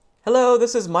Hello,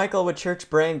 this is Michael with Church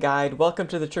Brain Guide. Welcome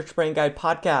to the Church Brain Guide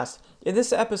podcast. In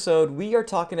this episode, we are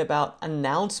talking about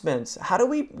announcements. How do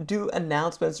we do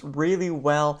announcements really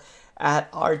well at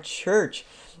our church?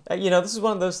 This is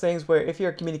one of those things where if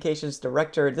you're a communications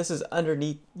director, this is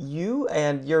underneath you,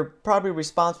 and you're probably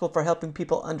responsible for helping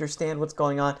people understand what's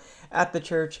going on at the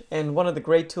church. And one of the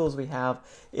great tools we have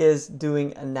is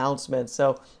doing announcements.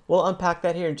 So we'll unpack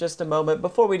that here in just a moment.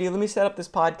 Before we do, let me set up this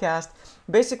podcast.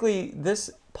 Basically,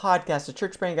 this podcast, the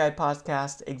Church Brain Guide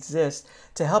podcast, exists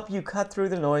to help you cut through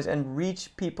the noise and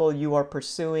reach people you are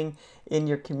pursuing in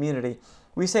your community.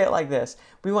 We say it like this: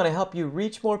 we want to help you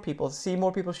reach more people, see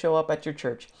more people show up at your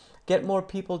church, get more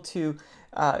people to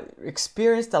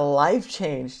experience the life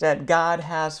change that God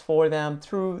has for them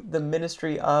through the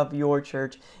ministry of your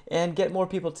church, and get more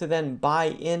people to then buy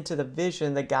into the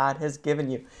vision that God has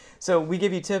given you. So we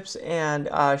give you tips and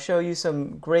show you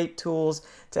some great tools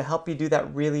to help you do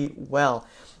that really well.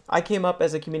 I came up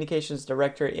as a communications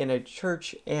director in a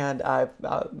church, and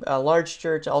a large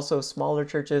church, also smaller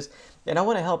churches, and I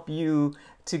want to help you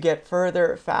to get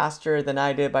further faster than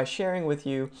I did by sharing with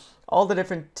you all the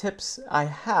different tips I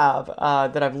have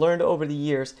that I've learned over the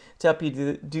years to help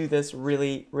you do this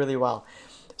really, really well.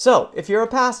 So, if you're a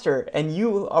pastor and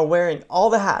you are wearing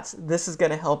all the hats, this is going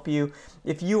to help you.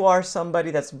 If you are somebody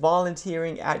that's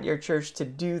volunteering at your church to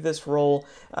do this role,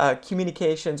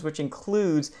 communications, which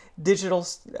includes digital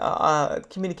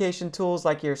communication tools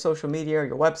like your social media or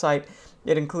your website,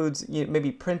 it includes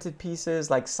maybe printed pieces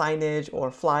like signage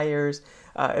or flyers,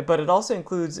 but it also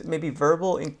includes maybe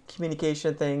verbal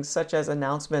communication things such as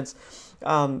announcements.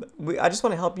 I just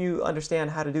want to help you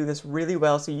understand how to do this really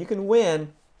well so you can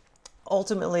win.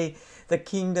 Ultimately, the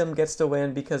kingdom gets to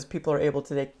win because people are able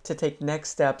to take next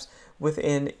steps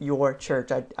within your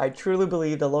church. I truly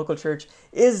believe the local church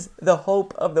is the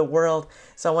hope of the world,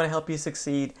 so I want to help you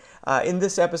succeed. In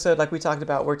this episode, like we talked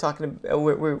about, we're talking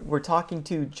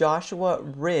to Joshua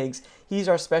Riggs. He's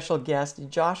our special guest.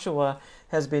 Joshua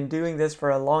has been doing this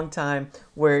for a long time,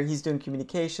 where he's doing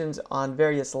communications on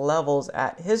various levels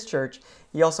at his church.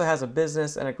 He also has a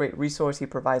business and a great resource he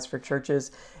provides for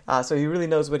churches. So he really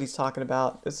knows what he's talking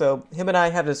about. So him and I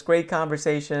have this great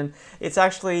conversation. It's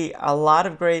actually a lot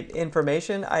of great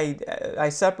information. I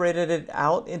separated it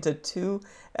out into two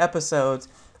episodes.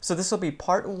 So this will be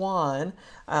part one.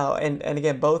 And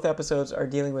again, both episodes are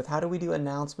dealing with how do we do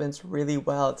announcements really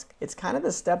well. It's kind of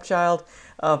the stepchild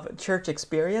of church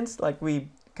experience. Like, we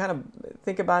kind of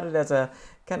think about it as a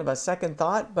kind of a second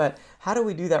thought, but how do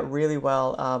we do that really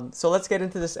well? So let's get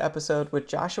into this episode with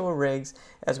Joshua Riggs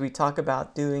as we talk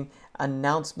about doing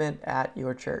announcement at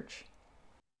your church.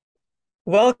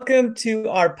 Welcome to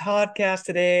our podcast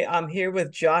today. I'm here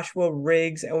with Joshua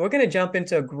Riggs, and we're going to jump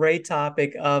into a great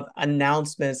topic of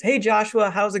announcements. Hey, Joshua,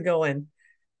 how's it going?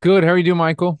 Good. How are you doing,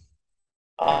 Michael?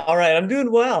 All right, I'm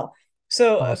doing well.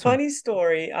 So, a Awesome. funny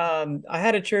story. I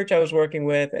had a church I was working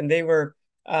with, and they were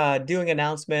doing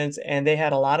announcements, and they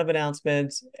had a lot of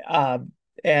announcements,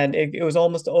 and it was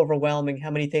almost overwhelming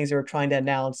how many things they were trying to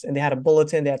announce. And they had a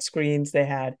bulletin, they had screens, they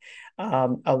had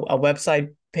a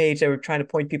website page they were trying to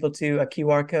point people to, a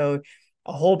QR code,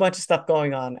 a whole bunch of stuff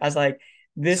going on. I was like,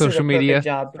 this is a Social perfect media.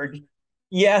 job for,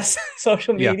 yes,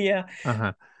 social Yeah. media.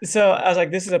 Uh-huh. So I was like,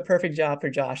 this is a perfect job for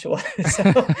Joshua.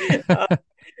 So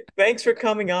thanks for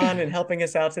coming on and helping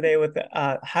us out today with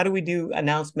how do we do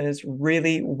announcements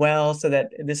really well so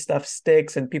that this stuff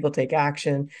sticks and people take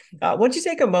action. Why don't you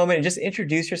take a moment and just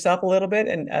introduce yourself a little bit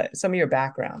and some of your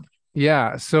background?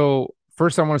 Yeah. So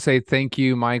first I want to say thank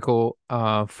you, Michael,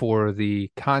 for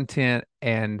the content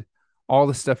and all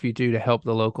the stuff you do to help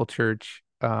the local church.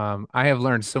 I have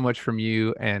learned so much from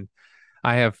you, and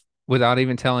I have, without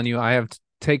even telling you, I have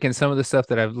taken some of the stuff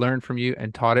that I've learned from you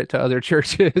and taught it to other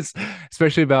churches,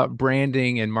 especially about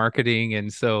branding and marketing.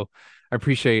 And so I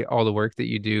appreciate all the work that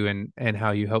you do, and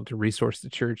how you help to resource the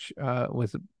church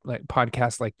with like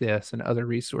podcasts like this and other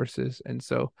resources. And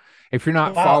so if you're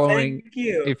not Wow, following, thank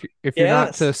you. if you're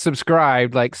not to Yes.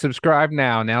 subscribe, like, subscribe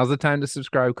now. Now's the time to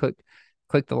subscribe.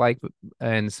 Click the like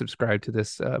and subscribe to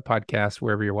this podcast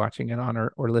wherever you're watching it on,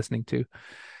 or listening to.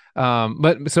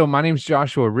 But so my name's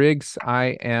Joshua Riggs.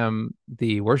 I am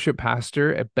the worship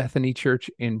pastor at Bethany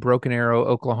Church in Broken Arrow,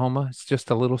 Oklahoma. It's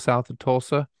just a little south of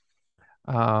Tulsa.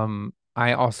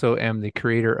 I also am the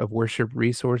creator of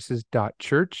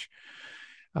worshipresources.church.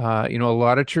 A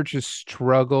lot of churches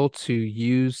struggle to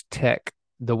use tech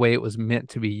the way it was meant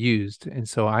to be used. And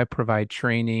so I provide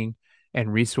training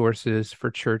and resources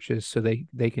for churches so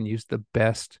they can use the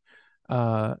best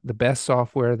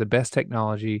software, the best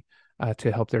technology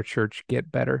to help their church get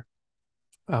better.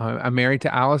 I'm married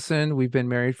to Allison. We've been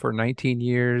married for 19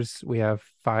 years. We have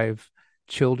five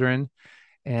children,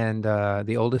 and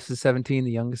the oldest is 17,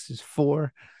 the youngest is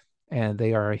 4, and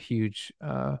they are a huge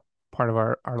part of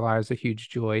our lives, a huge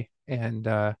joy. And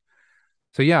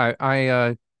so yeah,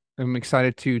 I am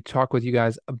excited to talk with you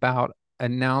guys about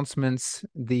announcements,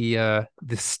 the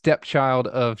stepchild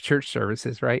of church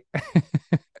services, right?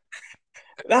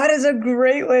 That is a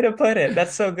great way to put it.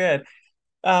 That's so good.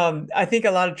 I think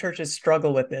a lot of churches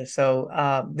struggle with this.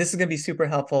 So this is going to be super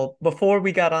helpful. Before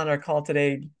we got on our call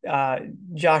today,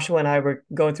 Joshua and I were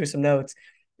going through some notes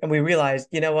and we realized,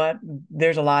 you know what,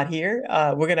 there's a lot here.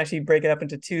 We're going to actually break it up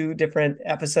into 2 different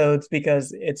episodes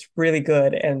because it's really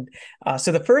good. And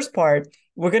so the first part,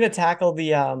 we're going to tackle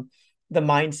the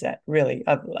mindset really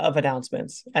of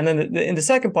announcements. And then in the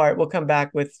second part, we'll come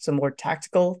back with some more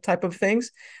tactical type of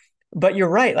things. But you're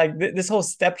right, like this whole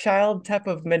stepchild type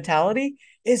of mentality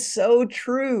is so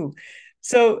true.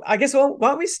 So I guess, well, why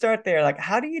don't we start there? Like,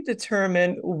 how do you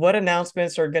determine what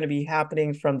announcements are going to be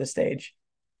happening from the stage?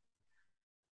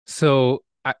 So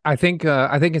I think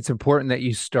it's important that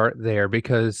you start there,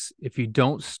 because if you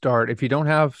don't start, if you don't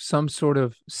have some sort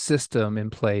of system in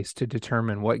place to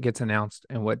determine what gets announced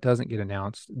and what doesn't get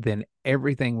announced, then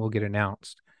everything will get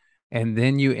announced. And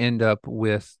then you end up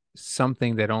with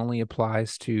something that only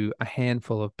applies to a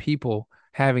handful of people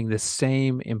having the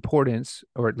same importance,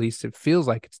 or at least it feels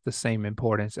like it's the same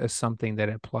importance as something that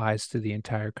applies to the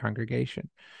entire congregation.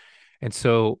 And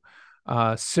so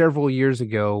several years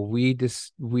ago, we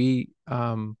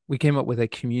came up with a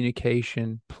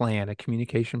communication plan, a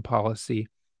communication policy,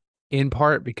 in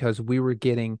part because we were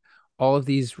getting all of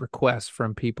these requests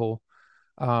from people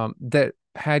that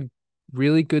had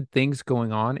really good things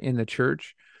going on in the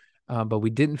church, but we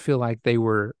didn't feel like they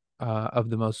were of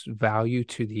the most value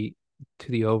to the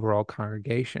overall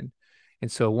congregation.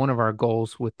 And so one of our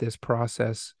goals with this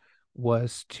process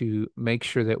was to make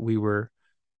sure that we were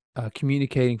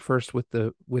communicating first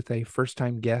with a first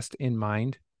time guest in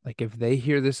mind. Like, if they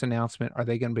hear this announcement, are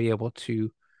they going to be able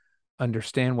to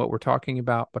understand what we're talking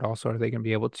about, but also are they going to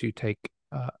be able to take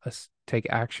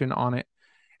action on it?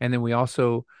 And then we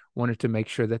also wanted to make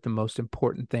sure that the most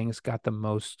important things got the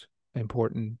most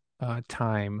important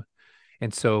time.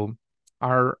 And so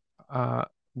our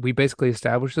we basically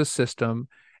established a system,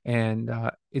 and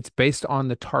it's based on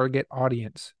the target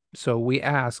audience. So we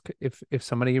ask, if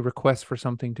somebody requests for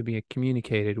something to be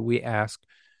communicated, we ask,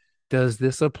 does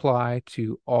this apply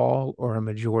to all or a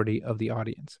majority of the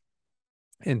audience?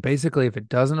 And basically, if it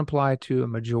doesn't apply to a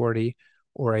majority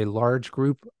or a large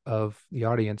group of the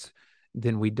audience,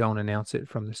 then we don't announce it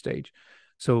from the stage.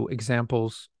 So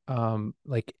examples,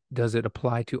 like, does it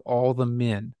apply to all the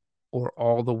men or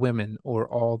all the women or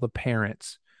all the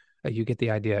parents? You get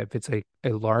the idea. If it's a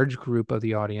large group of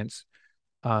the audience,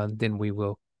 then we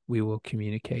will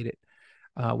communicate it.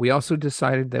 We also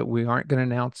decided that we aren't going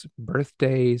to announce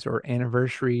birthdays or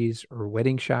anniversaries or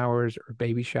wedding showers or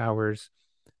baby showers.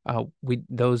 We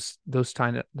those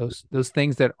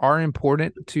things that are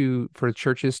important for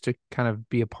churches to kind of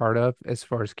be a part of as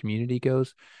far as community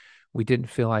goes. We didn't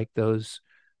feel like those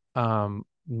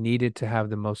needed to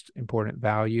have the most important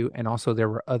value, and also there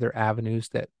were other avenues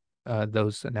that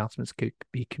those announcements could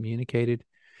be communicated.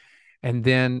 And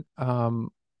then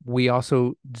we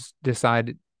also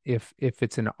decided, if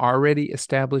it's an already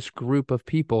established group of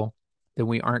people, then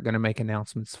we aren't going to make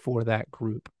announcements for that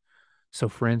group. So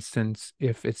for instance,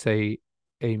 if it's a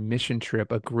mission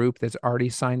trip, a group that's already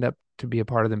signed up to be a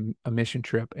part of a mission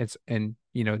trip, and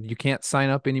you can't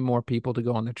sign up any more people to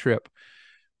go on the trip,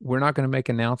 we're not going to make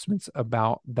announcements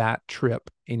about that trip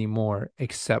anymore,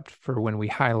 except for when we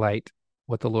highlight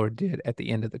what the Lord did at the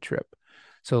end of the trip.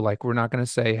 So, like, we're not going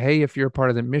to say, hey, if you're a part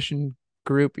of the mission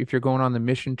group, if you're going on the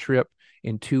mission trip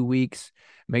in 2 weeks,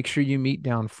 make sure you meet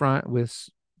down front with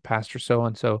Pastor so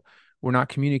and so. We're not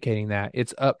communicating that.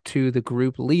 It's up to the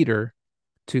group leader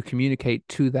to communicate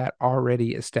to that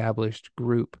already established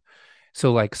group.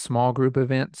 So, like, small group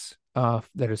events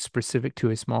that are specific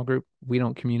to a small group, we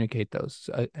don't communicate those.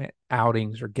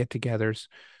 Outings or get-togethers,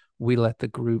 we let the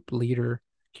group leader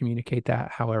communicate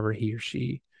that however he or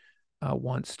she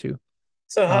wants to.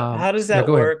 So how does Yeah, that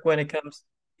go ahead. work when it comes?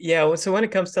 Yeah, so when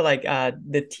it comes to like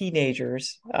the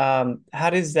teenagers, how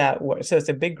does that work? So it's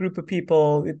a big group of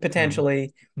people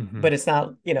potentially, Mm-hmm. but it's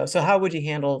not, so how would you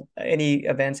handle any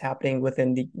events happening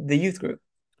within the youth group?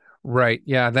 Right.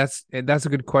 Yeah, that's a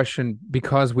good question,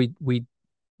 because we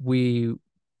we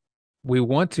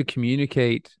want to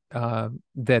communicate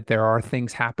that there are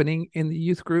things happening in the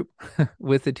youth group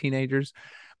with the teenagers,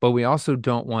 but we also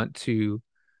don't want to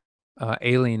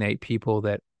alienate people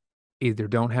that either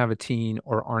don't have a teen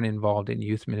or aren't involved in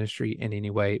youth ministry in any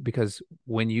way, because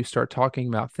when you start talking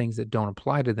about things that don't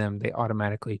apply to them, they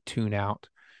automatically tune out.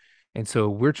 And so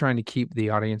we're trying to keep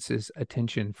the audience's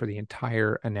attention for the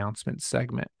entire announcement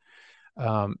segment.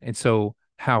 And so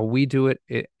how we do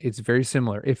it's very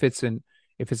similar. If it's an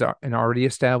already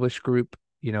established group,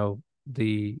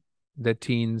 the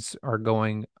teens are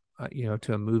going,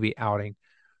 to a movie outing.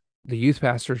 The youth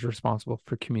pastor is responsible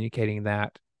for communicating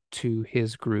that to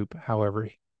his group, however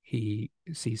he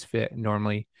sees fit.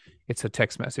 Normally, it's a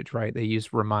text message, right? They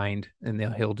use Remind, and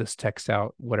he'll just text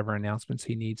out whatever announcements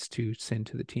he needs to send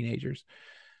to the teenagers.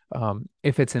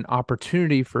 If it's an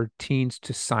opportunity for teens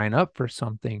to sign up for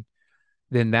something,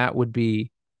 then that would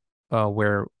be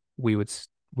where we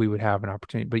would have an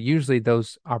opportunity. But usually,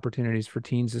 those opportunities for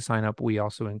teens to sign up, we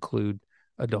also include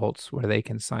adults where they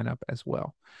can sign up as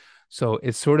well. So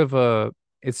it's sort of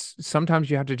it's sometimes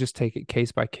you have to just take it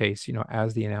case by case.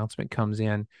 As the announcement comes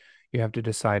in, you have to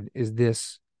decide, does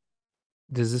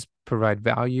this provide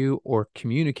value or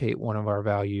communicate one of our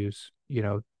values,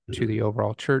 to the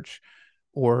overall church?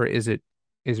 Or is it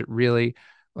really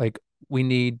like, we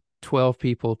need 12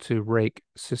 people to rake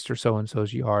sister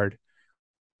so-and-so's yard?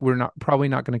 We're probably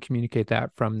not going to communicate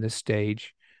that from this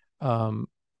stage,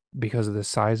 because of the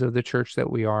size of the church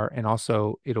that we are. And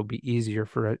also it'll be easier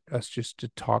for us just to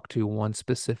talk to one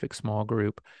specific small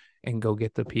group and go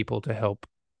get the people to help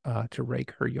to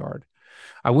rake her yard.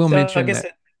 I will So I mention guess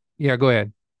that. Yeah, go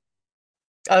ahead.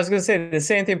 I was going to say the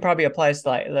same thing probably applies to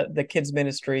like the kids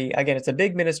ministry. Again, it's a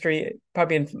big ministry. It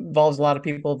probably involves a lot of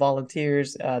people,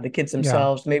 volunteers, the kids Yeah,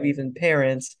 themselves, maybe even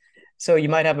parents. So you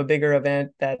might have a bigger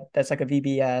event that's like a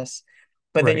VBS,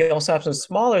 but then right. you also have some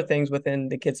smaller things within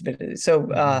the kids ministry. So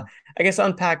Mhm. I guess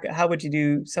unpack, how would you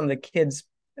do some of the kids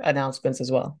announcements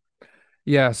as well?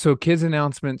 Yeah, so kids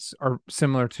announcements are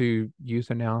similar to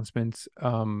youth announcements.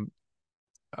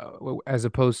 As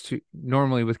opposed to,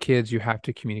 normally with kids, you have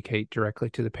to communicate directly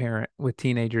to the parent. With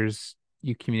teenagers,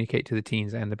 you communicate to the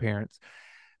teens and the parents.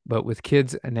 But with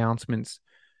kids announcements,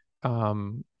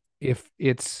 um, if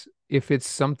it's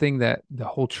something that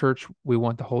we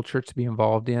want the whole church to be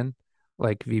involved in,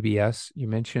 like VBS you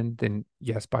mentioned, then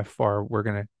yes, by far we're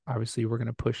gonna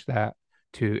push that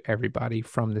to everybody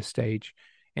from the stage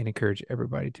and encourage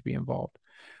everybody to be involved.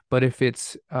 But if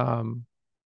it's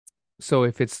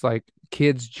like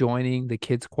kids joining the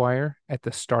kids choir at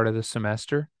the start of the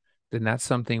semester, then that's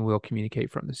something we'll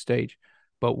communicate from the stage.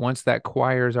 But once that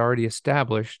choir is already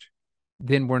established,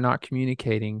 then we're not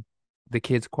communicating the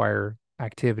kids choir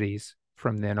activities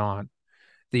from then on.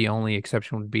 The only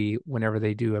exception would be whenever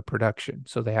they do a production.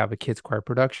 So they have a kids choir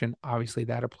production. Obviously,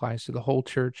 that applies to the whole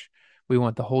church. We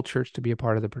want the whole church to be a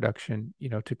part of the production,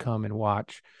 to come and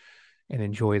watch and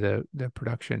enjoy the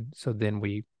production. So then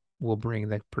we will bring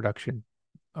the production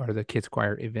or the kids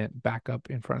choir event back up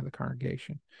in front of the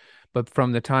congregation. But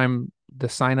from the time the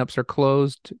signups are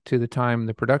closed to the time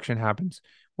the production happens,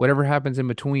 whatever happens in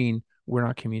between, we're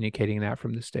not communicating that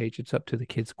from the stage. It's up to the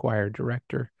kids choir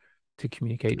director to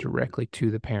communicate directly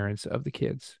to the parents of the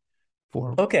kids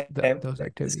for Okay. those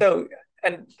activities. So,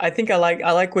 and I think I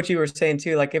like what you were saying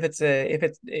too. Like if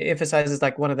it emphasizes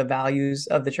like one of the values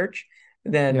of the church,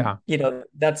 then Yeah.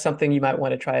 that's something you might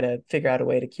want to try to figure out a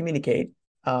way to communicate.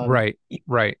 Right.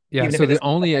 Right. Yeah. Even if So it the doesn't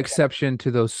only like that. exception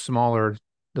to those smaller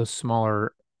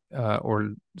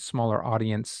or smaller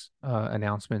audience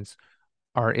announcements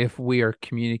are if we are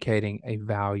communicating a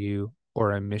value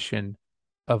or a mission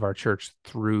of our church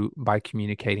through by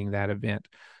communicating that event.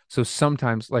 So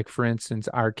sometimes, like for instance,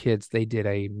 our kids, they did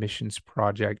a missions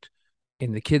project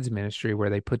in the kids ministry where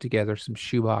they put together some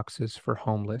shoe boxes for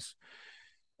homeless.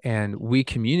 And we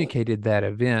communicated that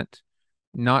event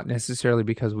not necessarily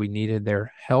because we needed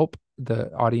their help,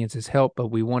 the audience's help, but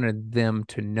we wanted them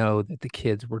to know that the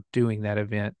kids were doing that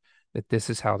event, that this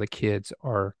is how the kids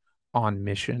are on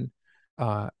mission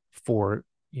for,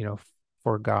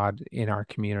 for God in our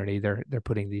community. They're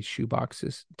putting these shoe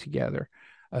boxes together.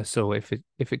 So if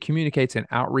it communicates an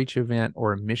outreach event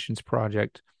or a missions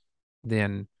project,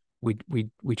 then we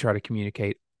try to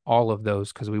communicate all of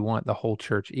those, because we want the whole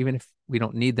church, even if we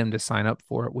don't need them to sign up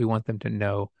for it, we want them to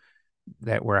know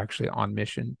that we're actually on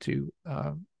mission to,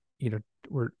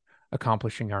 we're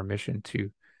accomplishing our mission to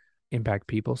impact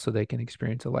people so they can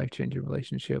experience a life-changing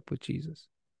relationship with Jesus.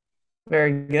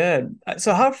 Very good.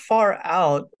 So how far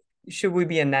out should we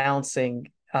be announcing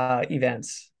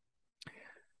events?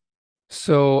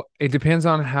 So it depends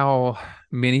on how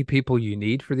many people you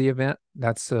need for the event.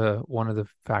 That's one of the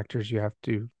factors you have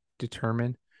to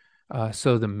determine.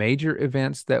 So the major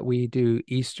events that we do: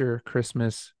 Easter,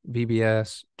 Christmas,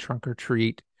 VBS, Trunk or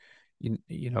Treat. If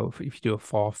you do a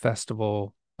fall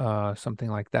festival, something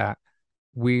like that,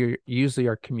 we usually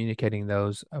are communicating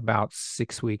those about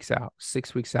 6 weeks out.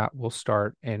 6 weeks out, we'll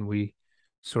start and we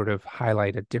sort of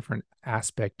highlight a different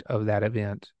aspect of that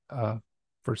event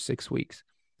for 6 weeks.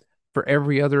 For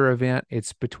every other event,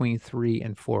 it's between 3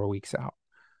 and 4 weeks out.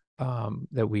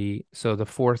 So the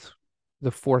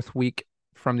fourth week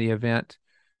from the event,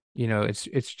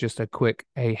 it's just a quick,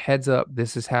 hey, heads up,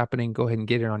 this is happening. Go ahead and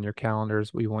get it on your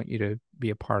calendars. We want you to be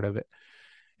a part of it.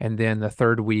 And then the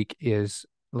third week is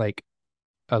like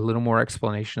a little more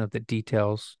explanation of the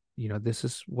details. This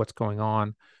is what's going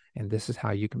on, and this is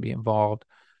how you can be involved.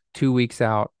 2 weeks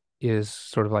out is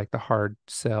sort of like the hard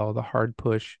sell, the hard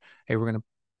push. Hey,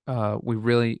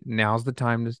 now's the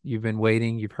time. You've been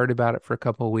waiting. You've heard about it for a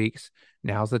couple of weeks.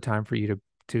 Now's the time for you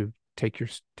to take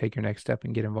your next step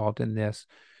and get involved in this.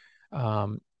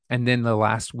 And then the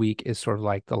last week is sort of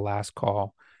like the last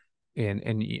call.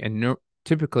 And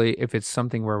typically, if it's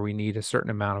something where we need a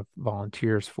certain amount of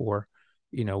volunteers for,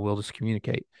 we'll just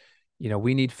communicate.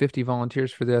 We need 50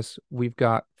 volunteers for this. We've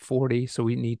got 40, so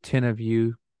we need 10 of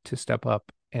you to step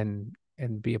up and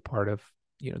be a part of,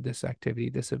 this activity,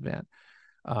 this event.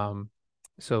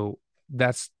 So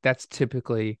that's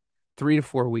typically 3 to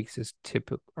 4 weeks is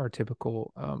our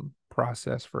typical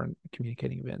process for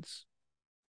communicating events.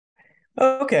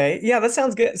 Okay, yeah, that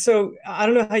sounds good. So I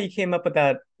don't know how you came up with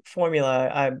that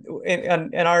formula.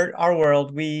 In our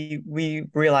world, we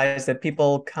realize that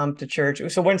people come to church.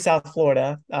 So we're in South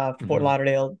Florida, Fort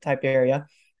Lauderdale type area.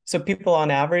 So people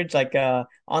on average, like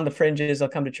on the fringes, they'll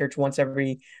come to church once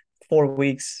every 4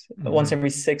 weeks, once every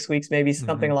 6 weeks, maybe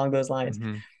something along those lines.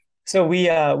 So we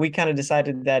kind of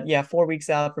decided that 4 weeks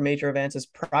out for major events is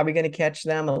probably going to catch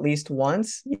them at least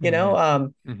once,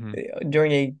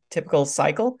 during a typical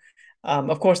cycle.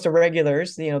 Of course, the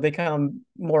regulars, they come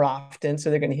more often, so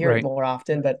they're going to hear it more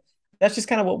often. But that's just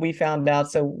kind of what we found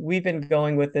out. So we've been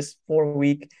going with this 4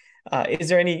 week. Is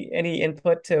there any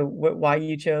input to why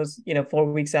you chose 4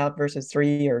 weeks out versus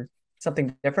 3 or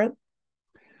something different?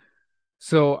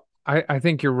 So I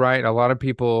think you're right. A lot of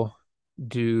people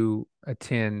do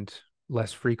attend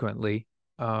less frequently.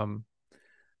 I'll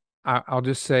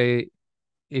just say,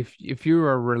 if you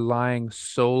are relying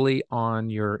solely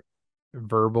on your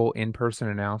verbal in-person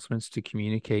announcements to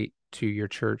communicate to your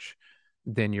church,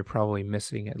 then you're probably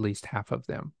missing at least half of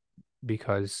them,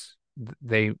 because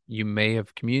you may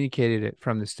have communicated it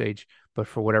from the stage, but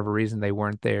for whatever reason they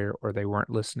weren't there, or they weren't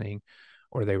listening,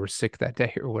 or they were sick that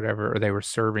day or whatever, or they were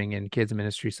serving in kids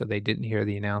ministry, so they didn't hear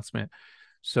the announcement.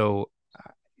 So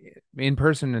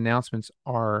in-person announcements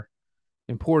are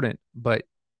important, but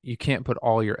you can't put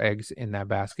all your eggs in that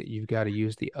basket. You've got to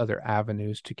use the other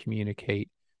avenues to communicate: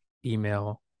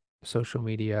 email, social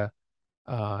media,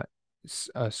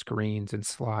 screens and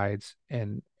slides,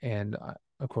 and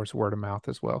of course word of mouth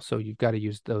as well. So you've got to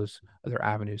use those other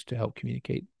avenues to help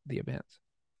communicate the events.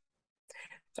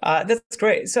 That's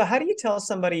great. So how do you tell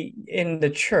somebody in the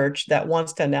church that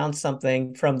wants to announce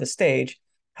something from the stage?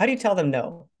 How do you tell them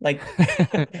no? Like,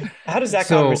 how does that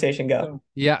conversation go?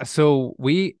 Yeah, so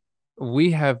we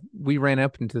ran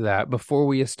up into that before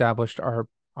we established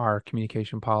our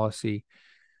communication policy.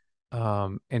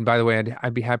 And by the way,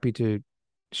 I'd be happy to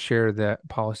share that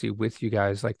policy with you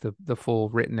guys, like the full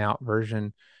written out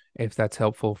version, if that's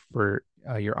helpful for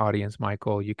your audience,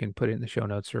 Michael. You can put it in the show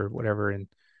notes or whatever, and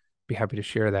be happy to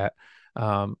share that.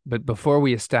 But before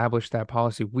we established that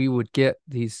policy, we would get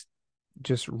these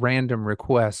just random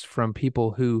requests from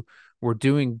people who were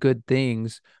doing good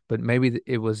things, but maybe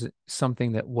it was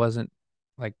something that wasn't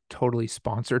like totally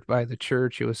sponsored by the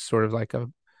church. It was sort of like a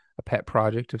pet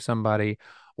project of somebody,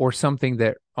 or something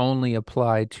that only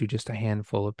applied to just a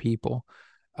handful of people.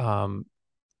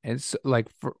 It's like,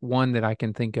 for one that I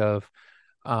can think of,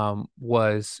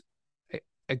 was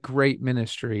a great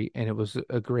ministry, and it was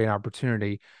a great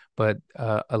opportunity. But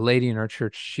a lady in our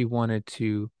church, she wanted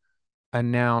to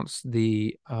announce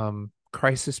the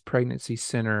Crisis Pregnancy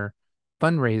Center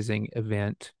fundraising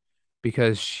event,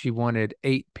 because she wanted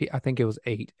I think it was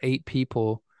eight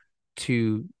people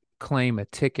to claim a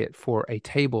ticket for a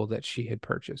table that she had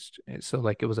purchased. And so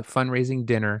like it was a fundraising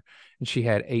dinner, and she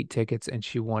had 8 tickets, and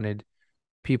she wanted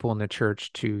people in the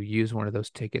church to use one of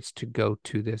those tickets to go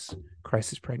to this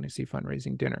crisis pregnancy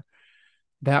fundraising dinner.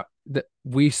 That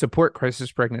we support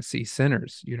crisis pregnancy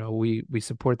centers, we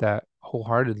support that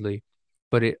wholeheartedly,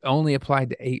 but it only applied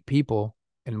to 8 people,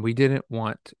 and we didn't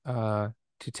want to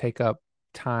take up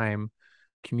time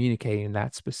communicating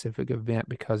that specific event,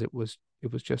 because it was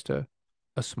just a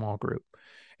small group.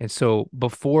 And so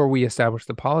before we established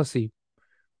the policy,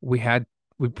 we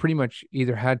pretty much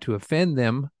either had to offend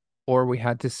them, or we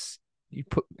had to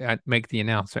make the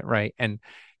announcement, right? And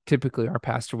typically our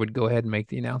pastor would go ahead and make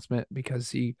the announcement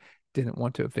because he didn't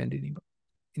want to offend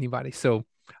anybody. So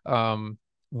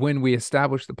when we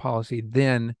establish the policy,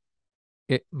 then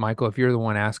Michael, if you're the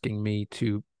one asking me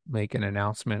to make an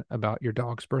announcement about your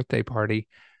dog's birthday party,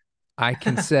 I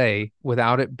can say,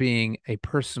 without it being a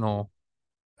personal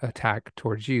attack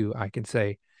towards you, I can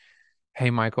say, hey,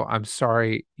 Michael, I'm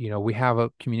sorry. We have a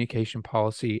communication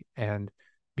policy, and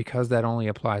because that only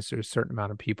applies to a certain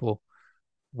amount of people,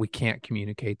 we can't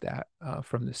communicate that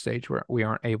from the stage where we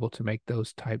aren't able to make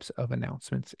those types of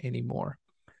announcements anymore.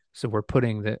 So we're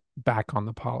putting that back on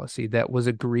the policy that was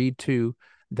agreed to,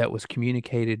 that was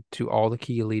communicated to all the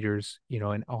key leaders,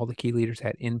 and all the key leaders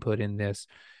had input in this.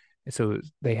 And so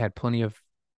they had plenty of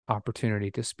opportunity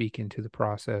to speak into the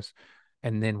process,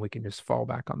 and then we can just fall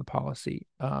back on the policy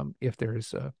if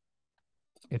there's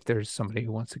somebody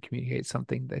who wants to communicate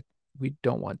something that we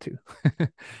don't want to.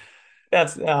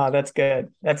 That's good.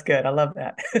 That's good. I love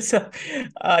that. So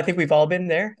I think we've all been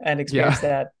there and Yeah. experienced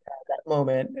that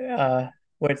moment.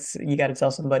 Where you got to tell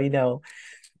somebody no.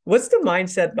 What's the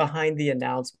mindset behind the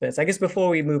announcements? I guess before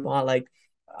we move on, like,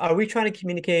 are we trying to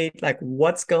communicate like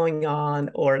what's going on,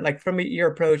 or like from your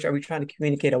approach, are we trying to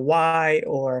communicate a why,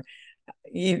 or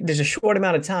there's a short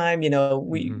amount of time?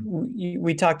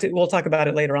 We talked. We'll talk about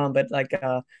it later on, but like,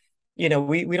 we don't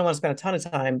want to spend a ton of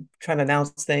time trying to announce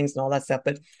things and all that stuff.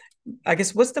 But I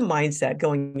guess what's the mindset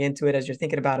going into it as you're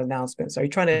thinking about announcements? Are you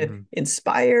trying to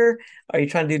inspire? Are you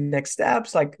trying to do next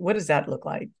steps? Like, what does that look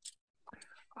like?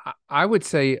 I would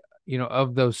say,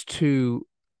 of those two,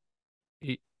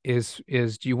 is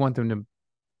do you want them to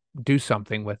do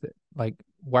something with it? Like,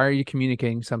 why are you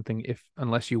communicating something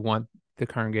unless you want the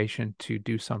congregation to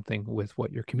do something with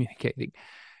what you're communicating?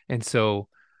 And so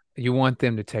you want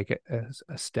them to take it as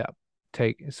a step.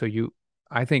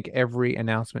 I think every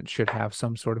announcement should have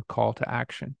some sort of call to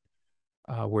action,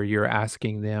 where you're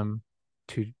asking them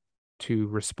to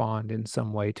respond in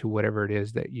some way to whatever it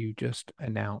is that you just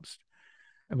announced.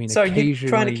 I mean, So are you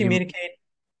trying to occasionally communicate?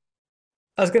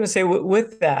 I was going to say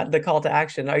with that, the call to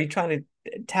action, are you trying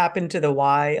to tap into the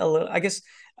why a little? I guess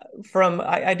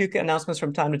I do announcements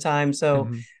from time to time. So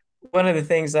Mhm, one of the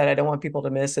things that I don't want people to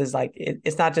miss is like,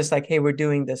 it's not just like, hey, we're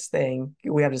doing this thing,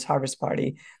 we have this harvest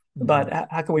party, mhm, but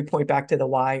how can we point back to the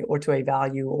why or to a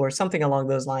value or something along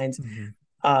those lines?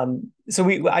 mhm.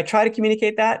 So I try to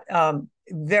communicate that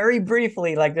very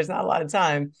briefly, like there's not a lot of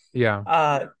time.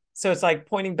 Yeah. So it's like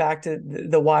pointing back to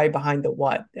the why behind the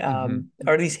what, Mhm.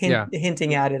 or at least Yeah.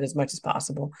 hinting at it as much as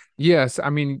possible. Yes, I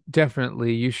mean,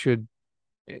 definitely you should.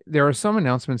 There are some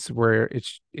announcements where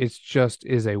it's just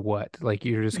is a what, like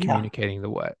you're just Yeah. communicating the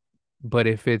what. But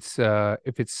if it's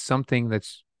something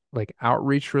that's like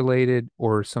outreach related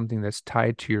or something that's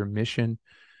tied to your mission,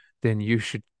 then you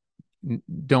should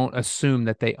don't assume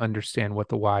that they understand what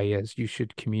the why is. You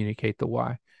should communicate the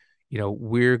why.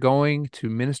 We're going to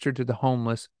minister to the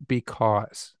homeless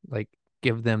because, like,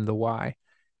 give them the why,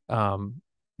 um,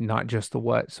 not just the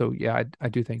what. So yeah, I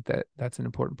do think that that's an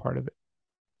important part of it.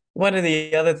 One of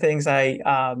the other things I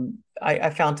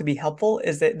found to be helpful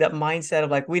is that mindset of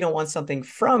like, we don't want something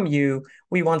from you,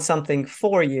 we want something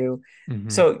for you. Hmm.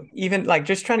 So even like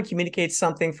just trying to communicate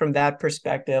something from that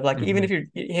perspective, like even Hmm.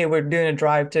 if hey, we're doing a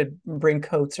drive to bring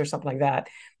coats or something like that,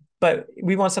 but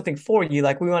we want something for you,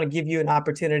 like we want to give you an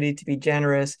opportunity to be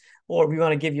generous, or we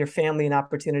want to give your family an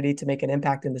opportunity to make an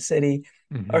impact in the city,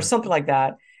 or Hmm. something like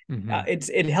that. Hmm.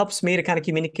 It helps me to kind of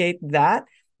communicate that,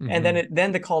 and Hmm.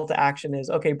 then the call to action is,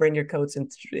 okay, bring your coats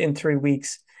in 3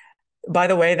 weeks. By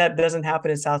the way, that doesn't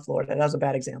happen in South Florida. That was a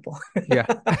bad example. Yeah.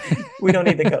 We don't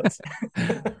need the coats.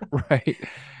 Right.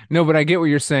 No, but I get what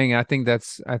you're saying. I think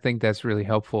that's really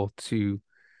helpful to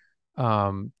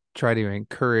try to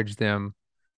encourage them.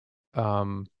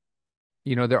 Um,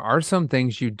 there are some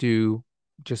things you do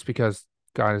just because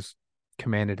God has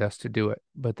commanded us to do it,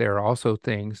 but there are also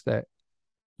things that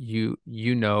you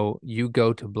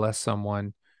go to bless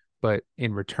someone, but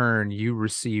in return you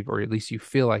receive, or at least you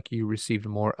feel like you received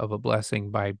more of a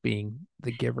blessing by being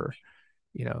the giver.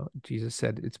 Jesus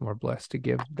said it's more blessed to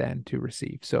give than to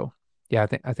receive. So yeah,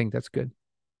 I think that's good.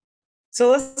 So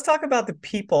let's talk about the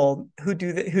people who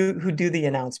do the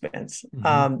announcements.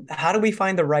 Hmm. How do we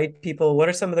find the right people? What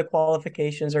are some of the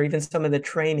qualifications or even some of the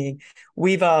training?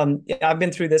 I've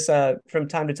been through this from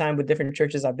time to time with different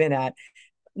churches I've been at.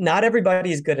 Not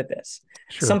everybody is good at this.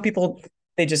 Sure. Some people,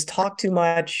 they just talk too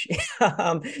much.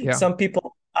 Yeah. Some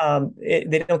people,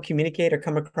 they don't communicate or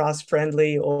come across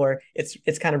friendly, or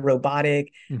it's kind of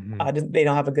robotic. Hmm. They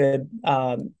don't have a good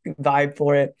vibe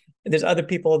for it. There's other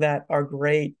people that are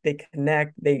great. They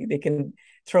connect. They can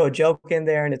throw a joke in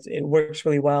there and it works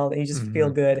really well, and you just feel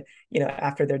Hmm. good,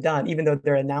 after they're done. Even though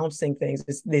they're announcing things,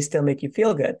 they still make you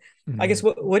feel good. I Hmm. guess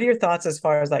what are your thoughts as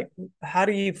far as like how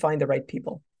do you find the right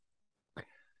people?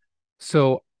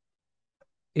 So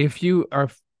if you are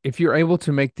if you're able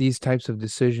to make these types of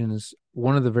decisions,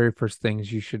 one of the very first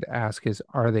things you should ask is,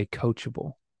 are they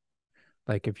coachable?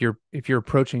 Like if you're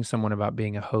approaching someone about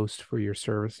being a host for your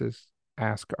services,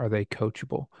 ask, are they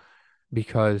coachable?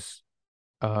 Because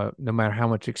no matter how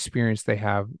much experience they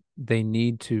have, you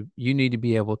need to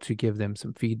be able to give them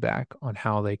some feedback on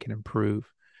how they can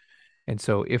improve. And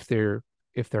so if they're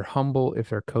humble, if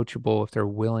they're coachable, if they're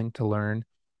willing to learn,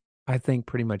 I think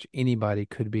pretty much anybody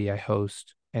could be a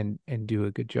host and do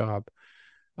a good job.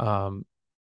 Um,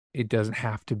 it doesn't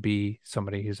have to be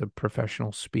somebody who's a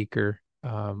professional speaker,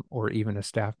 or even a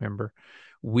staff member.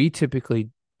 We typically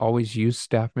always use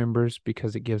staff members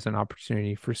because it gives an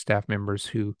opportunity for staff members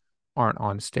who aren't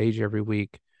on stage every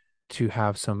week to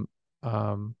have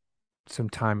um, some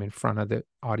time in front of the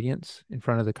audience, in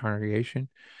front of the congregation.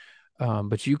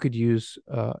 But you could use,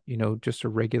 just a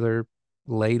regular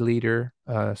lay leader,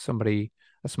 a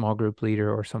small group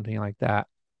leader, or something like that,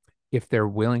 if they're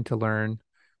willing to learn,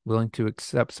 willing to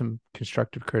accept some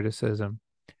constructive criticism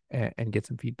and get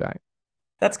some feedback.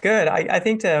 That's good. I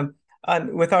think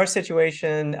with our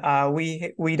situation,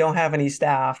 we don't have any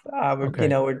staff. Okay.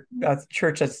 We're a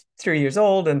church that's 3 years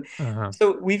old, and Uh-huh.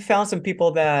 so we found some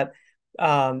people that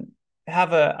um,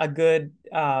 have a good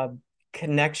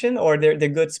connection, or they're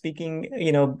good speaking,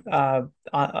 in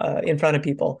front of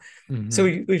people. So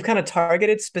Mm-hmm. we've kind of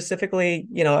targeted specifically,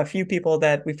 a few people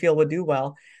that we feel would do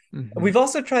well. Mm-hmm. We've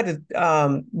also tried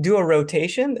to do a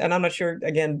rotation, and I'm not sure.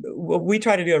 Again, we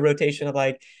try to do a rotation of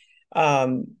like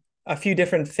um, a few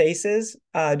different faces,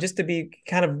 just to be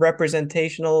kind of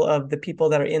representational of the people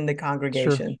that are in the Sure.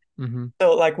 congregation. Mm-hmm.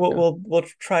 So, like, we'll Yeah. we'll, we'll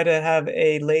try to have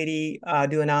a lady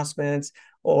do announcements,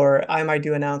 or I might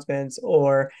do announcements,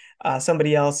 or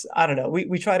somebody else. I don't know.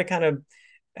 We try to kind of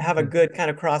have a Mm-hmm. good kind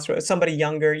of crossroads. Somebody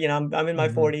younger, I'm in my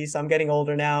Mm-hmm. 40s, so I'm getting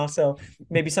older now. So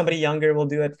maybe somebody younger will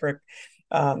do it for.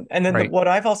 And then Right. what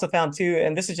I've also found too,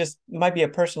 and this is just might be a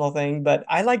personal thing, but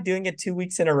I like doing it 2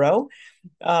 weeks in a row.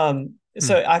 Mm.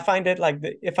 So I find it like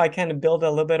if I kind of build a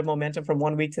little bit of momentum from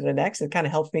one week to the next, it kind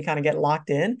of helps me kind of get locked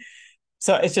in.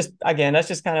 So it's just, again, that's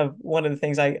just kind of one of the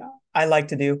things I like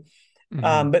to do.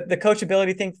 Mm-hmm. But the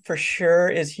coachability thing for sure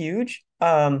is huge.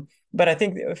 But I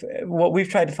think what we've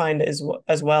tried to find is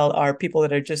as well are people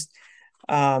that are just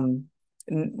um,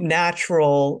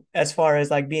 natural as far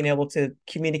as like being able to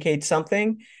communicate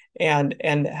something and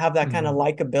have that kind of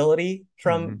Mm-hmm. likability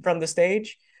Mm-hmm. from the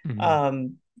stage. Mm-hmm.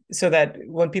 Um, so that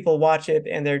when people watch it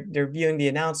and they're viewing the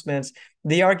announcements,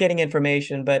 they are getting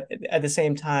information, but at the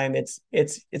same time, it's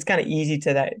kind of easy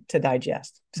to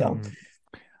digest. So Mm-hmm.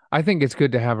 I think it's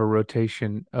good to have a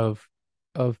rotation of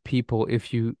people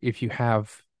if you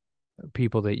have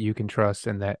people that you can trust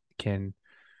and that can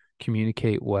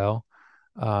communicate well.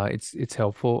 It's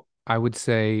helpful. I would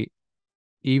say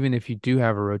even if you do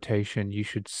have a rotation, you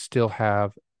should still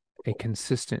have a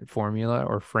consistent formula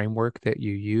or framework that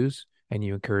you use and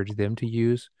you encourage them to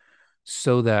use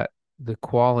so that the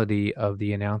quality of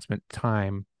the announcement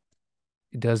time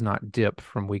does not dip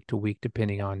from week to week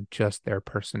depending on just their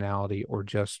personality or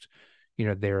just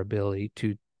their ability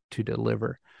to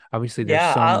deliver. Obviously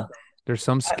yeah, there's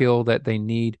some I skill that they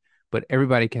need, but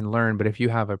everybody can learn. But if you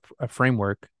have a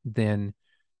framework, then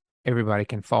everybody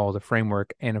can follow the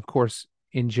framework and of course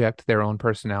inject their own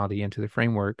personality into the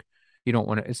framework. You don't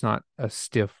want to, it's not a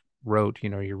stiff rote,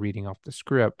 you're reading off the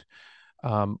script.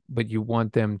 But you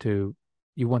want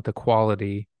the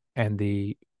quality and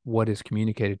the what is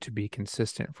communicated to be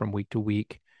consistent from week to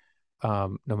week,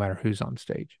 no matter who's on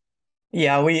stage.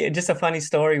 Yeah, we just a funny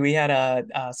story. We had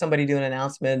somebody doing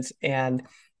announcements, and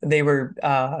they were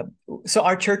so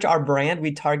our church, our brand,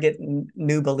 we target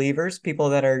new believers, people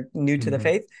that are new to the Hmm.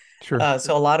 faith. Sure.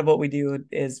 So a lot of what we do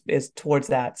is towards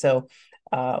that. So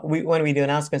we when we do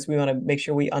announcements, we want to make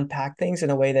sure we unpack things in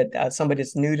a way that somebody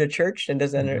that's new to church and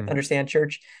doesn't Hmm. understand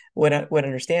church would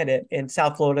understand it. In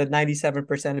South Florida,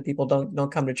 97% of people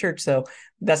don't come to church, so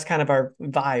that's kind of our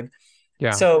vibe.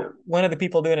 Yeah. So one of the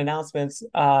people doing announcements,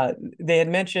 they had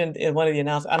mentioned in one of the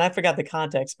announcements, and I forgot the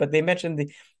context, but they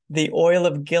mentioned the oil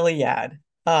of Gilead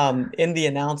in the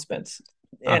announcements.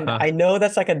 And Uh-huh. I know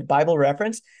that's like a Bible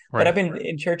reference, but I've Right. been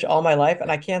in church all my life,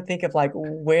 and I can't think of like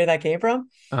where that came from.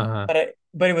 Uh-huh.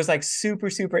 But it was like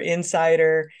super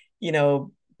insider, you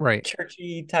know, Right.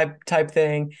 churchy type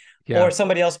thing. Yeah. Or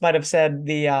somebody else might have said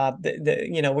we're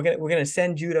gonna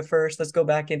send Judah first. Let's go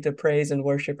back into praise and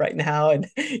worship right now, and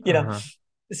you know Uh-huh.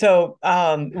 So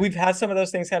we've had some of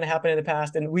those things kind of happen in the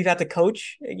past, and we've had to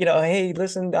coach, hey,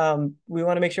 listen, we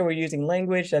want to make sure we're using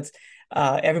language that's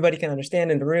everybody can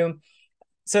understand in the room.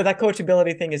 So that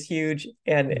coachability thing is huge.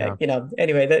 And, Yeah.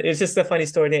 anyway, it's just a funny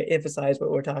story to emphasize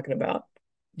what we're talking about.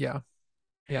 Yeah.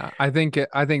 Yeah, I think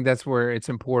that's where it's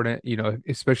important,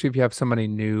 especially if you have somebody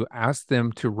new, ask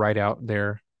them to write out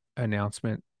their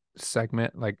announcement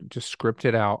segment, like just script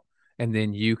it out, and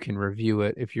then you can review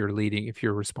it if you're leading, if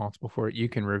you're responsible for it, you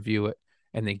can review it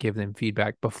and then give them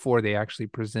feedback before they actually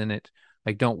present it.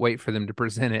 Like don't wait for them to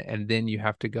present it and then you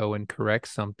have to go and correct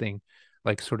something,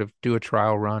 like sort of do a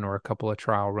trial run or a couple of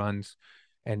trial runs,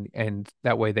 and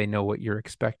that way they know what you're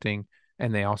expecting,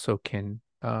 and they also can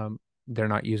they're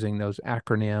not using those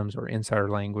acronyms or insider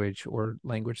language or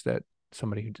language that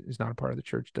somebody who is not a part of the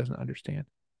church doesn't understand.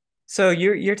 So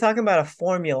you're talking about a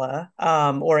formula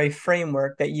or a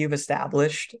framework that you've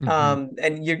established, Mm-hmm.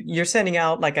 and you're sending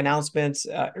out like announcements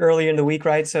earlier in the week,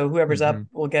 right? So whoever's Mm-hmm. up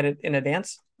will get it in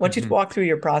advance. Why don't you Mm-hmm. walk through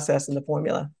your process and the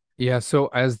formula? Yeah. So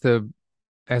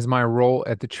as my role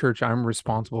at the church, I'm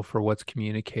responsible for what's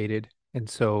communicated. And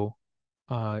so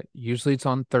usually it's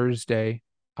on Thursday.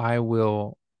 I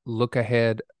will look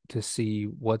ahead to see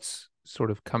what's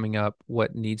sort of coming up,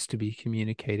 what needs to be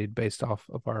communicated based off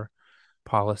of our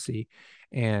policy,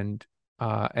 and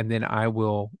then I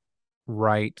will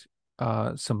write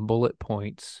some bullet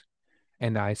points,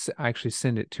 and I actually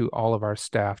send it to all of our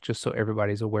staff just so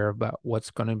everybody's aware about what's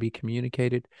going to be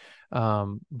communicated.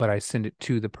 But I send it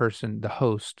to the person, the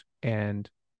host, and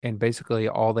basically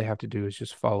all they have to do is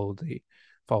just follow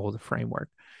the framework.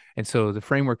 And so the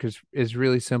framework is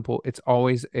really simple. It's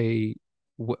always a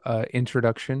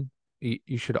introduction.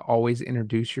 You should always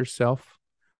introduce yourself.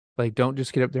 Like, don't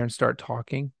just get up there and start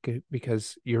talking,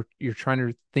 because you're trying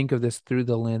to think of this through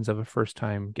the lens of a first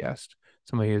time guest,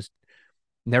 somebody who's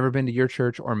never been to your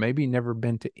church or maybe never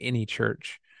been to any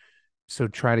church. So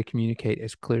try to communicate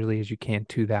as clearly as you can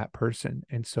to that person.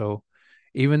 And so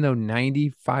even though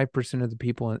 95% of the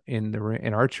people in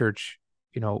our church,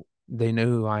 they know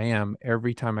who I am,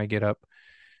 every time I get up,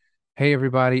 hey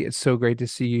everybody, it's so great to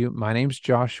see you. My name's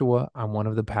Joshua. I'm one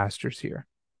of the pastors here.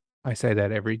 I say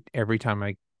that every time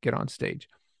I get on stage.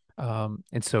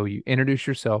 And so you introduce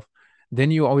yourself,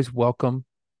 then you always welcome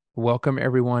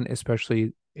everyone,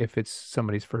 especially if it's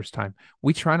somebody's first time.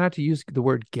 We try not to use the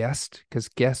word guest because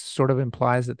guest sort of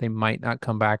implies that they might not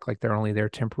come back, like they're only there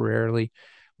temporarily.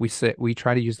 We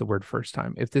try to use the word first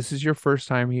time. If this is your first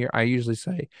time here, I usually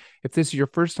say, if this is your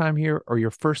first time here or your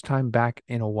first time back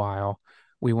in a while,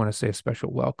 we want to say a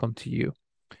special welcome to you.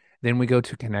 Then we go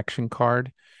to connection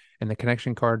card, and the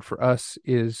connection card for us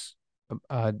is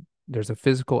uh, there's a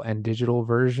physical and digital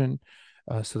version,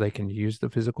 so they can use the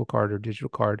physical card or digital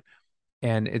card.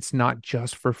 And it's not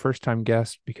just for first time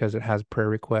guests because it has prayer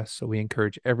requests. So we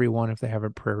encourage everyone, if they have a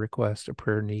prayer request, a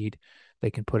prayer need, they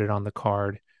can put it on the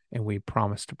card, and we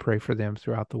promise to pray for them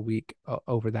throughout the week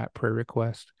over that prayer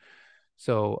request.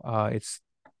 So it's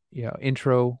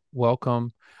intro,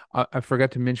 welcome. I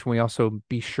forgot to mention we also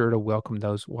be sure to welcome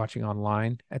those watching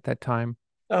online at that time.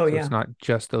 Oh So it's yeah. not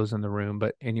just those in the room,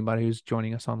 but anybody who's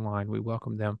joining us online, we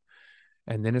welcome them.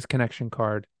 And then it's connection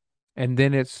card. And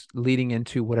then it's leading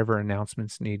into whatever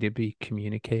announcements need to be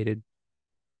communicated.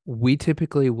 We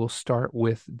typically will start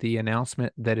with the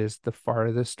announcement that is the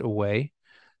farthest away.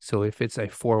 So if it's a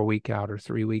 4 week out or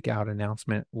 3 week out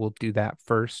announcement, we'll do that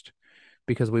first,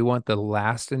 because we want the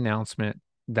last announcement.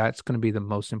 That's going to be the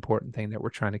most important thing that we're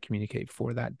trying to communicate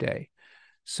for that day.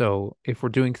 So if we're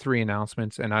doing 3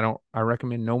 announcements, and I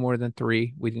recommend no more than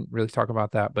 3. We didn't really talk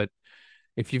about that, but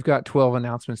if you've got 12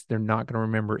 announcements, they're not going to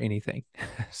remember anything.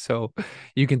 So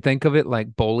you can think of it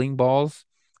like bowling balls.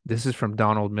 This is from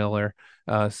Donald Miller.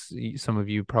 Some of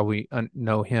you probably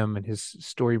know him and his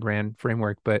story brand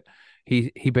framework, but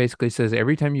he basically says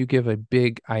every time you give a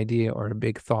big idea or a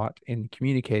big thought in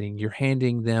communicating, you're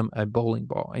handing them a bowling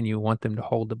ball and you want them to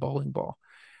hold the bowling ball.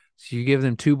 So you give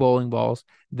them 2 bowling balls.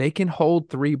 They can hold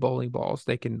 3 bowling balls.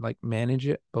 They can like manage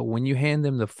it. But when you hand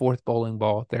them the fourth bowling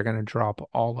ball, they're going to drop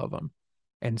all of them.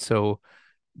 And so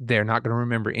they're not going to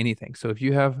remember anything. So if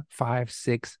you have 5,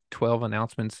 6, 12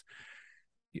 announcements,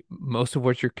 most of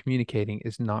what you're communicating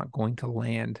is not going to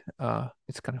land.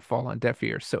 It's going to fall on deaf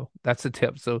ears. So that's the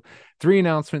tip. So 3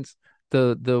 announcements,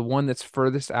 the one that's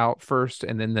furthest out first,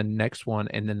 and then the next one,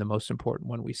 and then the most important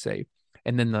one we say.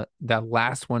 And then that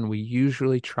last one, we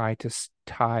usually try to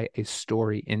tie a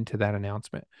story into that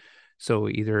announcement. So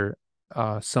either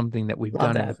something that we've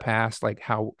Love done in the that. past, like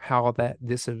how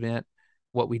this event,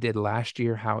 what we did last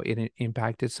year, how it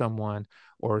impacted someone,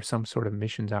 or some sort of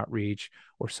missions outreach,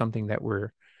 or something that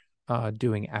we're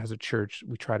doing as a church.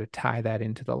 We try to tie that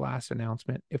into the last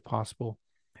announcement if possible,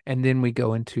 and then we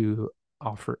go into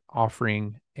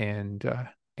offering and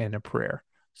a prayer.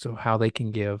 So how they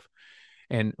can give.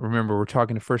 And remember, we're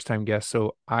talking to first time guests.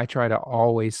 So I try to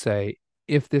always say,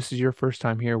 if this is your first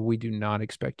time here, we do not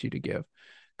expect you to give,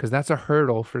 because that's a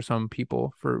hurdle for some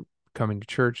people for coming to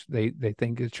church. They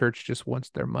think the church just wants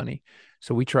their money.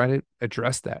 So we try to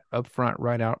address that up front,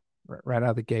 right out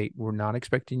of the gate. We're not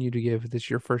expecting you to give if this is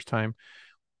your first time.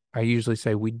 I usually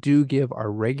say we do give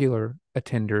our regular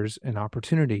attenders an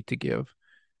opportunity to give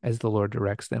as the Lord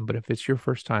directs them. But if it's your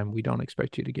first time, we don't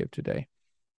expect you to give today.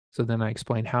 So then I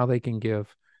explain how they can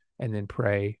give and then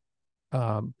pray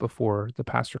before the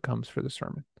pastor comes for the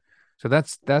sermon. So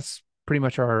that's pretty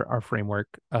much our framework.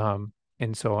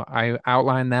 And so I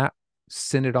outline that,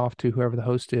 send it off to whoever the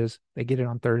host is. They get it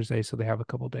on Thursday, so they have a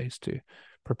couple of days to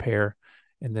prepare,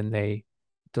 and then they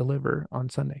deliver on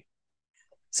Sunday.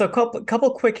 So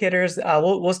couple quick hitters.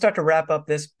 We'll start to wrap up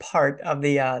this part of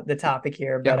the topic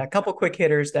here, but Yeah. a couple quick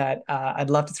hitters that I'd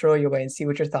love to throw your way and see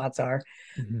what your thoughts are.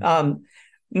 Mm-hmm.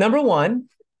 Number one,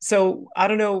 so I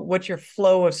don't know what your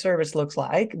flow of service looks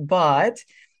like, but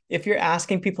if you're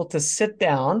asking people to sit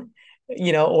down,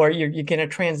 or you're kind of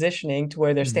transitioning to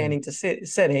where they're Mm-hmm. standing to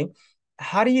sitting,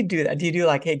 how do you do that? Do you do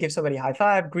like, hey, give somebody a high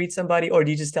five, greet somebody, or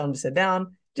do you just tell them to sit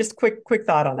down? Just quick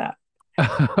thought on that.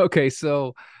 Okay,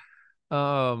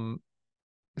 um,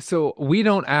 so we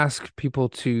don't ask people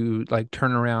to like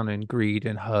turn around and greet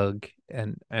and hug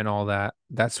and all that.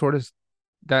 That sort of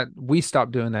that we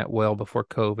stopped doing that well before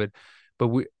COVID, but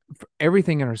for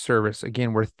everything in our service,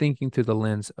 again, we're thinking through the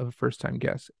lens of a first time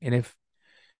guest. And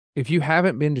if you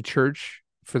haven't been to church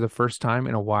for the first time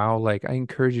in a while, like I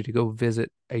encourage you to go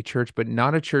visit a church, but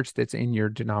not a church that's in your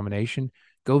denomination.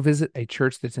 Go visit a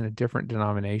church that's in a different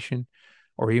denomination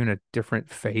or even a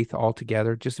different faith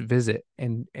altogether. Just visit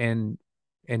and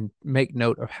make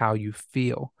note of how you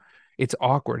feel. It's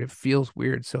awkward. It feels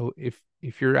weird. So if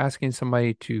you're asking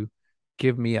somebody to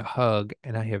give me a hug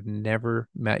and I have never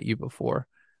met you before,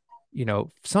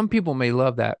 some people may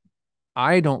love that.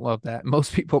 I don't love that.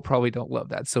 Most people probably don't love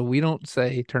that. So we don't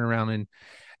say turn around, and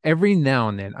every now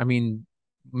and then, I mean,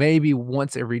 maybe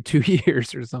once every 2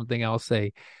 years or something, I'll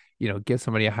say, give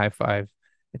somebody a high five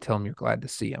and tell them you're glad to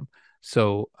see them.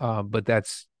 So, but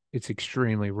it's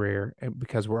extremely rare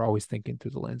because we're always thinking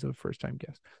through the lens of a first time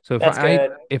guest. So That's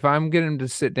good. if I'm getting them to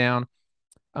sit down,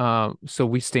 so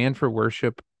we stand for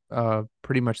worship,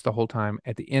 pretty much the whole time.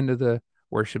 At the end of the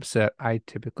worship set, I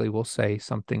typically will say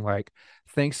something like,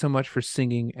 thanks so much for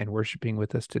singing and worshiping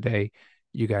with us today.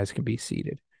 You guys can be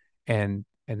seated. And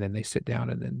then they sit down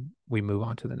and then we move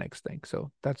on to the next thing.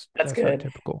 So that's our Good.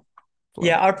 typical flow.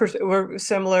 Yeah, we're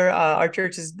similar. Our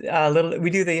church is a little. We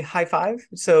do the high five,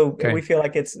 so Okay. we feel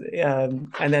like it's,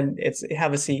 and then it's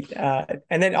have a seat,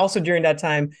 and then also during that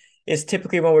time is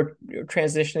typically when we're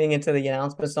transitioning into the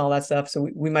announcements and all that stuff. So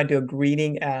we might do a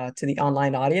greeting to the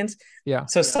online audience. Yeah.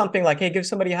 So something like, hey, give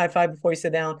somebody a high five before you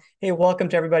sit down. Hey, welcome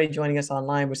to everybody joining us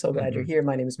online. We're so glad you're here.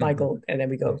 My name is Michael, and then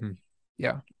we go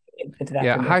Yeah. into that.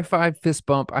 Yeah, high five, fist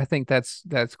bump. I think that's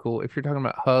cool. If you're talking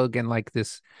about hug and like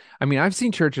this, I mean, I've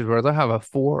seen churches where they'll have a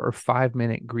 4 or 5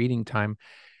 minute greeting time,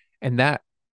 and that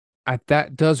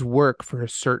does work for a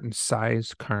certain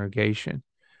size congregation.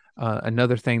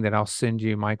 Another thing that I'll send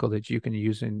you, Michael, that you can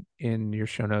use in your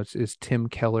show notes is Tim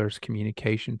Keller's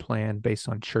communication plan based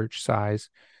on church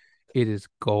size. It is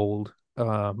gold.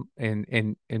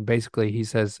 And basically he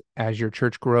says, as your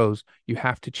church grows, you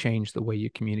have to change the way you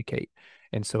communicate.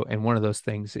 And one of those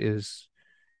things is,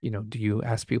 do you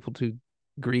ask people to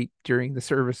greet during the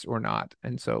service or not?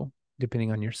 And so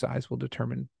depending on your size will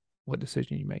determine what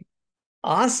decision you make.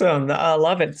 Awesome. I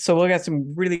love it. So we'll got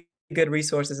some really good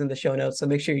resources in the show notes. So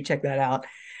make sure you check that out.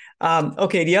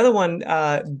 Okay. The other one,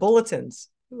 bulletins.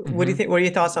 What do you think? What are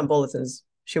your thoughts on bulletins?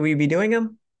 Should we be doing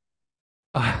them?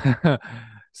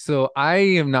 So I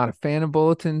am not a fan of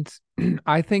bulletins.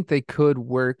 I think they could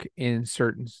work in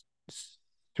certain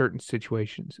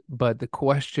situations, but the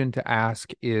question to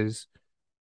ask is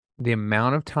the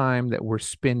amount of time that we're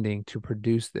spending to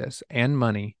produce this and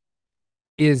money.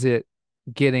 Is it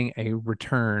getting a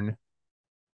return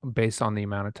based on the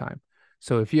amount of time?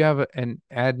 So if you have an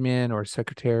admin or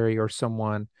secretary or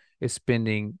someone is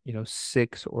spending,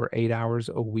 6 or 8 hours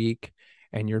a week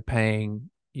and you're paying,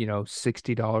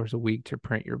 $60 a week to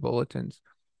print your bulletins,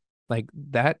 like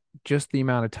that, just the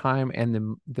amount of time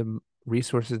and the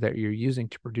resources that you're using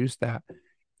to produce that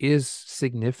is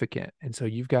significant. And so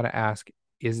you've got to ask,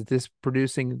 is this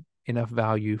producing enough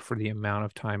value for the amount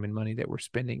of time and money that we're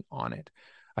spending on it?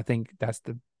 I think that's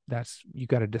you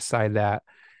got to decide that.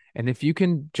 And if you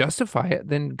can justify it,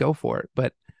 then go for it.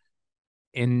 But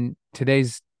in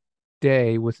today's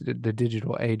day with the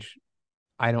digital age,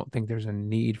 I don't think there's a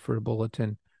need for a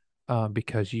bulletin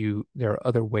because there are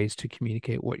other ways to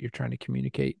communicate what you're trying to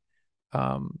communicate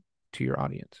to your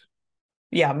audience.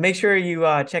 Yeah, make sure you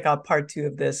check out part two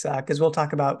of this because we'll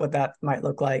talk about what that might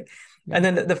look like. Yeah. And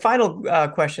then the final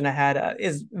question I had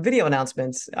is video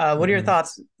announcements. What are your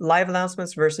thoughts? Live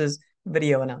announcements versus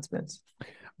video announcements?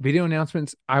 Video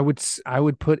announcements, I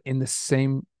would put in the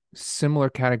same similar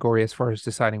category as far as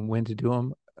deciding when to do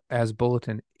them as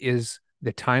bulletin. Is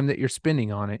the time that you're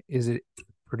spending on it, is it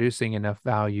producing enough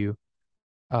value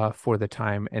for the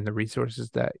time and the resources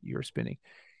that you're spending?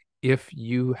 If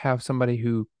you have somebody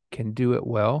who can do it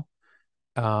well,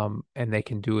 and they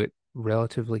can do it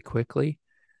relatively quickly,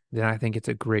 then I think it's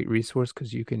a great resource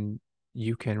because you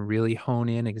can really hone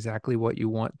in exactly what you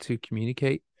want to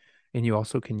communicate, and you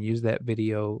also can use that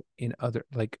video in other,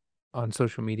 like on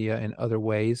social media and other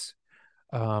ways.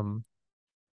 Um,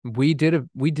 we did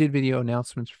video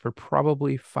announcements for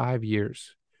probably 5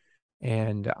 years,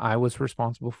 and I was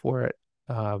responsible for it.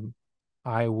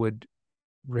 I would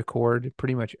record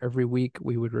pretty much every week.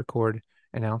 We would record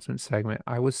announcement segment.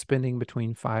 I was spending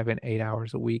between 5 and 8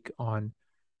 hours a week on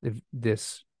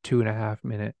this 2.5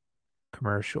 minute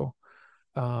commercial.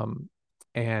 Um,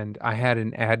 and I had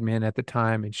an admin at the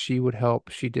time, and she would help.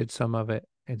 She did some of it,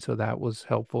 and so that was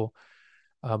helpful.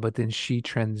 But then she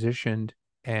transitioned,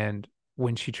 and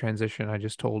when she transitioned, I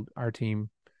just told our team,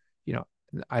 you know,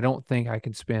 I don't think I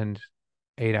can spend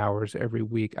 8 hours every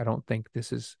week. I don't think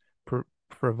this is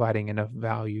providing enough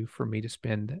value for me to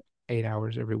spend 8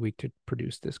 hours every week to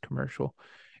produce this commercial.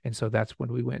 And so that's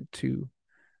when we went to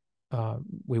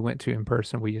in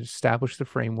person. We established the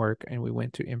framework, and we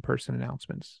went to in-person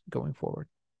announcements going forward.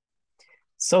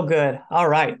 So good. All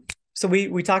right. So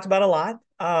we talked about a lot.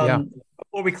 Yeah.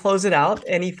 Before we close it out,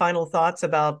 any final thoughts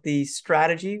about the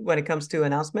strategy when it comes to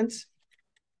announcements?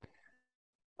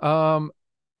 Um,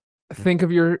 think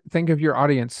of your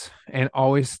audience, and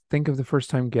always think of the first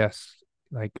time guests.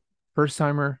 Like, first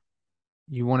timer,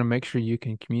 you want to make sure you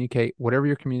can communicate whatever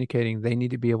you're communicating. They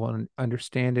need to be able to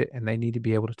understand it, and they need to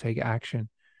be able to take action.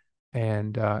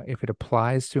 And if it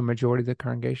applies to a majority of the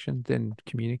congregation, then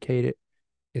communicate it,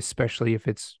 especially if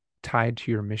it's tied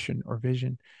to your mission or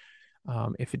vision.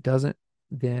 If it doesn't,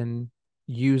 then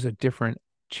use a different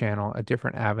channel, a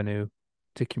different avenue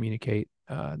to communicate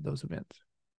those events.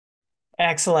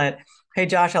 Excellent. Hey,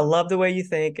 Josh, I love the way you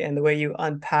think and the way you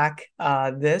unpack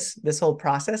this whole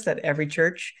process that every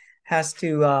church has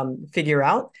to figure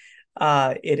out.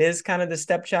 It is kind of the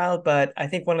stepchild, but I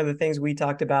think one of the things we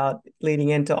talked about leading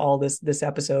into all this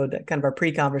episode, kind of our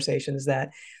pre-conversation, is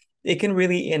that it can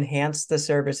really enhance the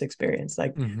service experience.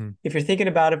 Like if you're thinking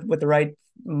about it with the right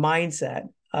mindset,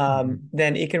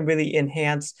 then it can really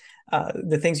enhance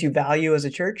the things you value as a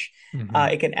church.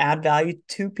 It can add value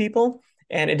to people.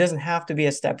 And it doesn't have to be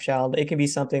a stepchild. It can be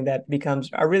something that becomes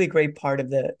a really great part of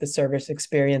the service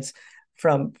experience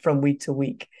from week to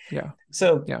week. Yeah.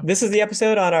 So Yeah. this is the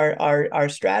episode on our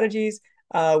strategies.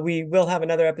 We will have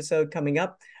another episode coming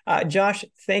up. Josh,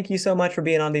 thank you so much for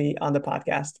being on the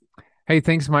podcast. Hey,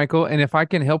 thanks, Michael. And if I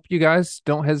can help you guys,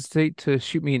 don't hesitate to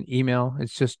shoot me an email.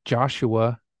 It's just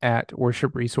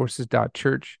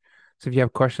joshua@worshipresources.church. So if you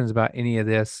have questions about any of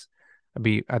this,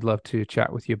 I'd love to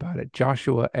chat with you about it.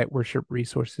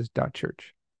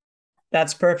 Joshua@worshipresources.church.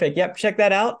 That's perfect. Yep, check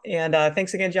that out. And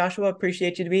thanks again, Joshua.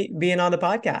 Appreciate you being on the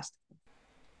podcast.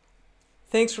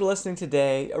 Thanks for listening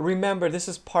today. Remember, this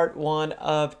is part one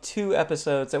of 2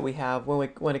 episodes that we have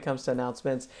when it comes to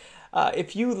announcements.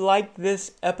 If you like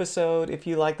this episode, if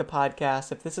you like the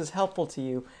podcast, if this is helpful to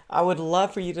you, I would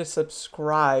love for you to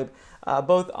subscribe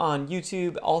both on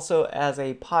YouTube, also as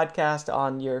a podcast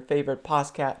on your favorite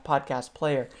podcast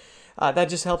player. That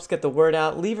just helps get the word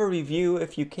out. Leave a review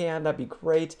if you can. That'd be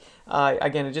great.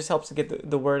 Again, it just helps to get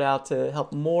the word out to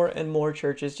help more and more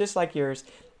churches just like yours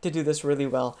to do this really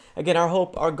well. Again,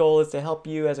 our goal is to help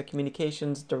you as a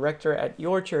communications director at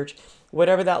your church,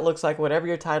 whatever that looks like, whatever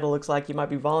your title looks like. You might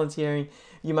be volunteering,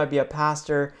 you might be a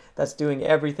pastor that's doing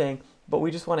everything, but we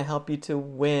just want to help you to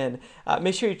win.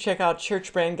 Make sure you check out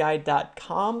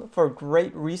churchbrandguide.com for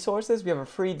great resources. We have a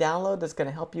free download that's going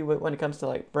to help you when it comes to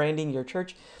like branding your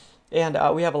church. And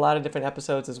we have a lot of different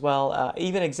episodes as well,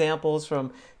 even examples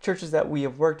from churches that we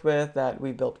have worked with, that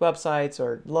we built websites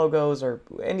or logos or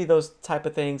any of those type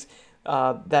of things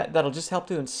that'll just help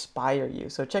to inspire you.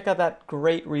 So check out that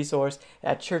great resource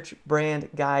at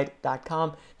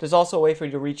churchbrandguide.com. There's also a way for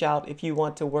you to reach out if you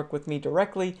want to work with me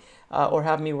directly or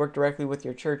have me work directly with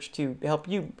your church to help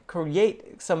you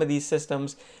create some of these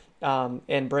systems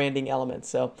and branding elements.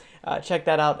 So check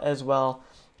that out as well.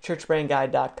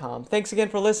 churchbrandguide.com. Thanks again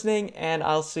for listening, and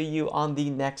I'll see you on the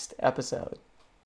next episode.